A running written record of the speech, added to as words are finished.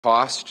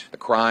cost, the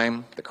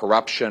crime, the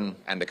corruption,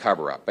 and the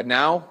cover-up. But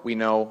now we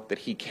know that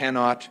he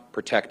cannot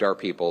protect our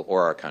people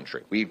or our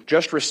country. We've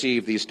just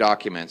received these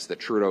documents that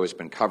Trudeau has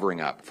been covering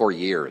up for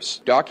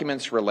years.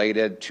 Documents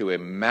related to a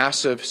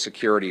massive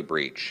security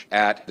breach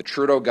at the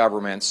Trudeau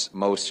government's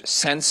most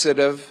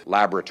sensitive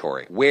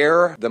laboratory,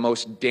 where the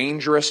most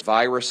dangerous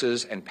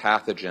viruses and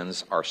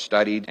pathogens are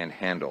studied and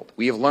handled.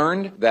 We have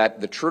learned that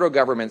the Trudeau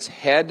government's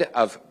head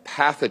of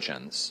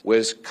pathogens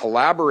was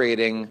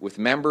collaborating with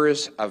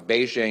members of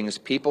Beijing's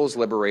People's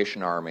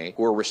Liberation Army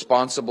who are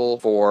responsible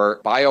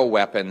for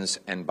bioweapons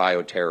and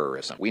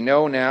bioterrorism. We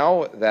know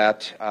now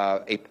that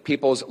a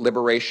People's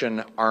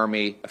Liberation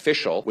Army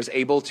official was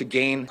able to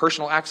gain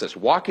personal access,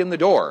 walk in the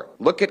door,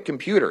 look at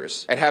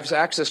computers, and have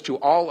access to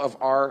all of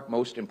our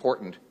most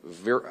important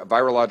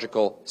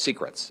virological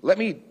secrets.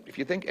 If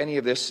you think any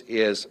of this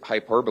is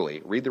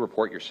hyperbole, read the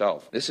report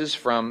yourself. This is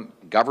from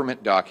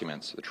government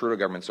documents, the Trudeau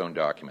government's own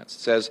documents.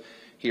 It says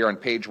here on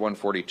page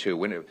 142,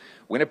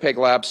 Winnipeg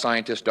lab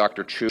scientist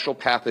Dr. Chu,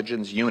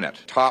 pathogens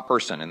unit, top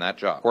person in that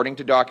job, according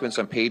to documents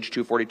on page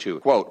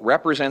 242, quote,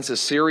 represents a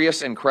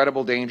serious and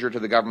credible danger to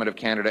the government of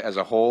Canada as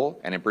a whole,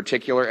 and in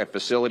particular at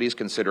facilities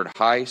considered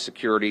high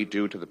security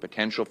due to the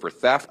potential for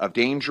theft of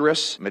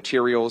dangerous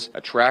materials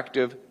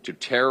attractive to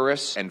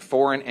terrorists and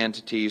foreign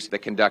entities that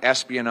conduct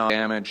espionage,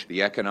 damage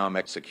the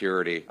economic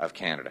security of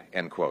Canada,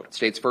 end quote. It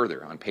states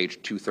further on page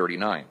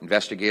 239,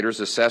 investigators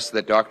assess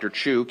that Dr.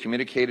 Chu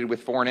communicated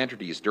with foreign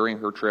entities during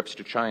her trips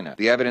to China.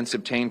 The evidence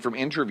obtained from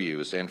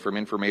interviews and from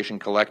information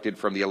collected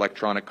from the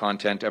electronic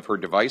content of her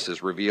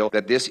devices reveal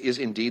that this is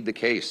indeed the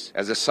case.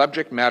 As a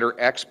subject matter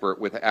expert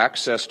with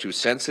access to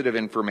sensitive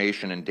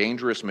information and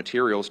dangerous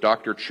materials,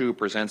 Dr. Chu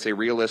presents a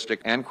realistic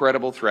and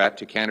credible threat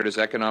to Canada's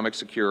economic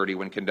security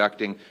when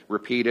conducting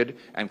repeated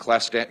and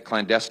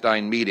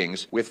clandestine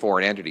meetings with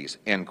foreign entities,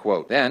 end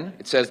quote. Then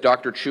it says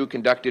Dr. Chu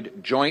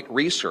conducted joint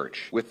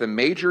research with the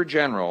Major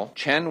General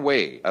Chen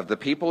Wei of the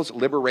People's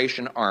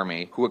Liberation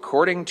Army, who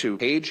according to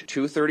page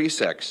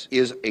 236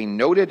 is a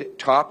noted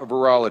top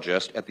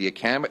virologist at the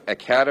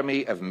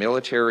Academy of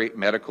Military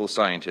Medical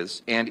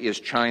Sciences and is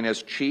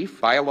China's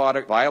chief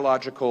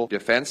biological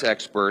defense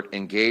expert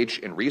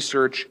engaged in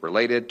research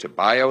related to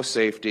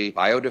biosafety,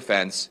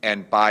 biodefense,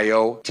 and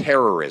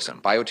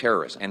bioterrorism.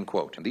 Bioterrorism, end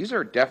quote. And these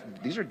are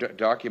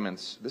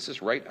documents, this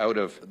is right out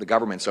of the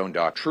government's own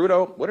doc.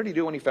 Trudeau, what did he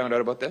do when he found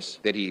out about this?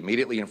 Did he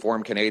immediately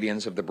inform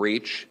Canadians of the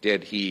breach?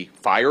 Did he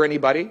fire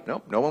anybody?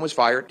 No, no one was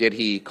fired. Did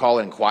he call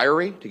an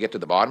inquiry to get to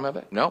the bottom of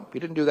it? No, he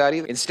didn't do that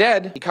either.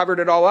 Instead, he covered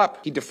it all up.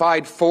 He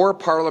defied 4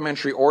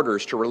 parliamentary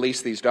orders to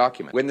release these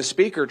documents. When the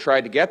Speaker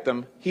tried to get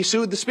them, he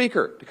sued the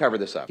Speaker to cover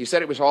this up. He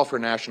said it was all for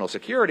national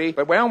security,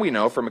 but now we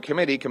know from a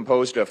committee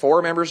composed of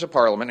 4 members of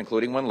Parliament,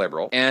 including 1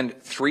 Liberal, and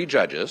 3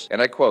 judges,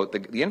 and I quote,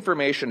 the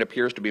information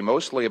appears to be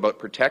mostly about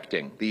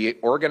protecting the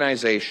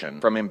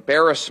organization from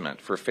embarrassment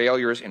for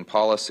failures in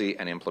policy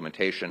and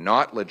implementation,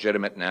 not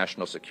legitimate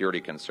national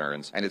security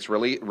concerns, and its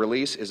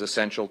release is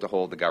essential to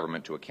hold the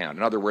government to account.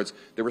 In other words,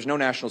 there was no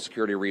national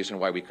security reason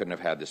why we couldn't have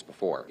had this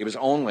before. It was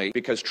only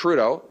because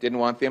Trudeau didn't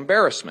want the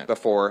embarrassment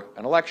before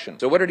an election.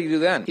 So what did he do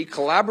then? He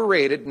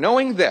collaborated,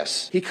 knowing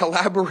this, he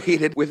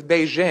collaborated with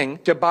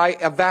Beijing to buy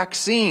a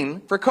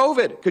vaccine for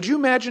COVID. Could you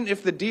imagine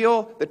if the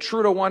deal that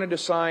Trudeau wanted to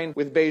sign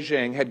with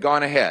Beijing had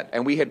gone ahead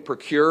and we had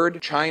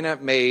procured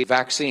China-made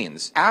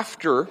vaccines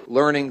after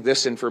learning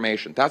this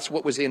information? That's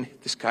what was in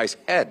this guy's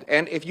head.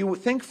 And if you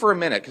think for a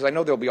minute, because I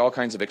know there'll be all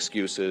kinds of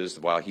excuses,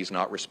 well, he's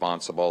not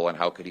responsible and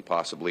how could he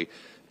possibly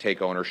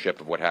take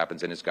ownership of what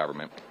happens in his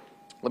government.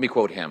 Let me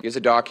quote him. He has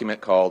a document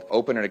called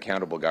Open and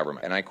Accountable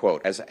Government, and I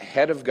quote, as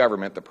head of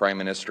government, the Prime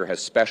Minister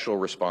has special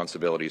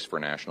responsibilities for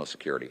national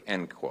security,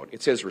 end quote.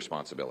 It's his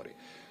responsibility.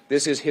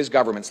 This is his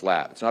government's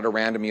lab. It's not a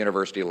random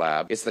university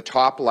lab. It's the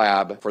top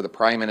lab for the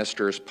Prime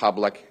Minister's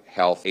public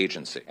health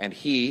agency, and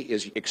he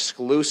is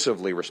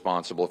exclusively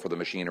responsible for the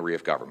machinery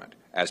of government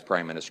as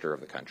Prime Minister of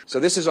the country. So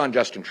this is on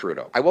Justin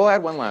Trudeau. I will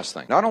add one last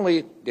thing. Not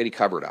only did he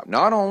cover it up,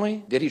 not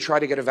only did he try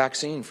to get a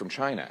vaccine from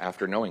China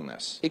after knowing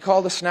this, he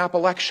called a snap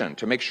election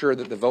to make sure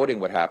that the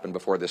voting would happen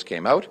before this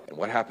came out. And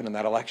what happened in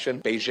that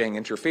election? Beijing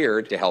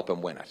interfered to help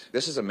him win it.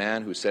 This is a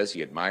man who says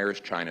he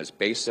admires China's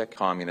basic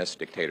communist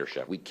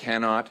dictatorship. We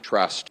cannot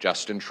trust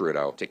Justin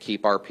Trudeau to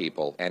keep our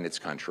people and its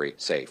country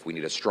safe. We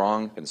need a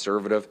strong,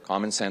 conservative,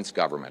 common-sense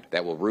government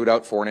that will root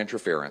out foreign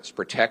interference,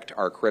 protect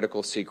our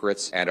critical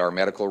secrets and our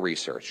medical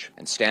research,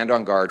 and stand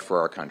on guard for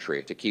our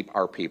country to keep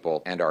our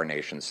people and our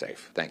nation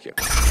safe. Thank you.